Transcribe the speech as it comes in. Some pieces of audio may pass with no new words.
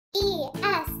STIE,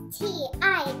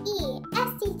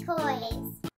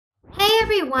 Toys. Hey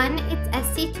everyone, it's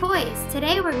SC Toys.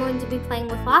 Today we're going to be playing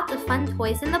with lots of fun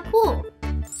toys in the pool.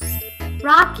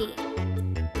 Rocky.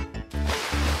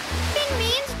 Bing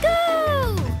means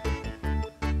go!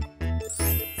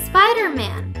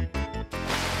 Spider-Man.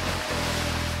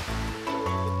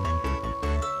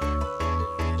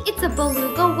 It's a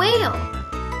beluga whale.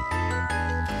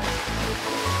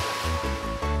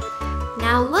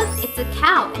 Now look, it's a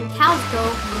cow, and cows go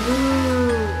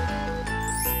moo.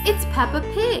 It's Peppa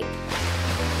Pig.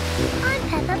 I'm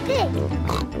Peppa Pig.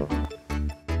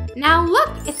 Now look,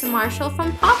 it's Marshall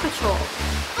from Paw Patrol.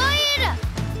 Fire!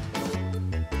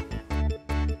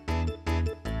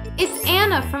 It's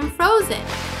Anna from Frozen.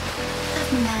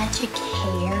 Magic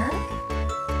hair?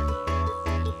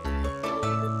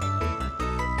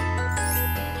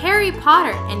 Harry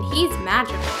Potter, and he's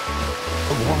magical.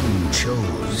 One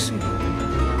chose.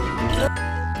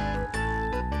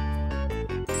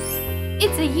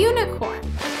 It's a unicorn.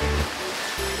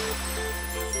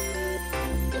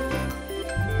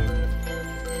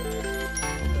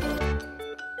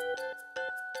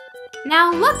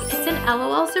 Now look, it's an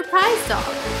LOL surprise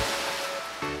dog.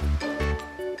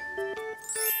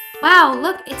 Wow,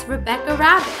 look, it's Rebecca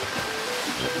Rabbit.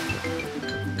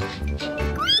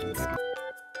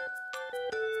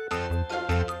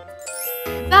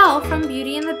 Belle from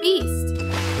Beauty and the Beast.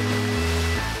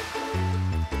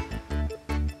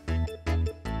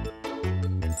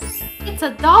 It's a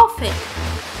dolphin.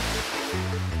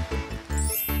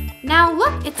 Now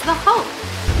look, it's the Hulk.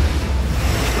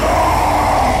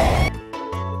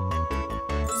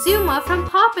 Zuma from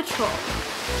Paw Patrol.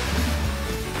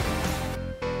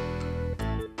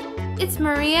 It's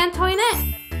Marie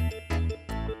Antoinette.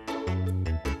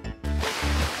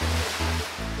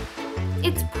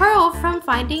 It's Pearl from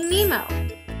Finding Nemo.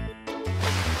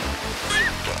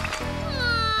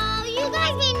 Oh, you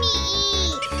guys made me eat!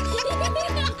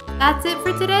 That's it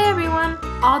for today, everyone.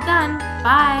 All done.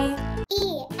 Bye.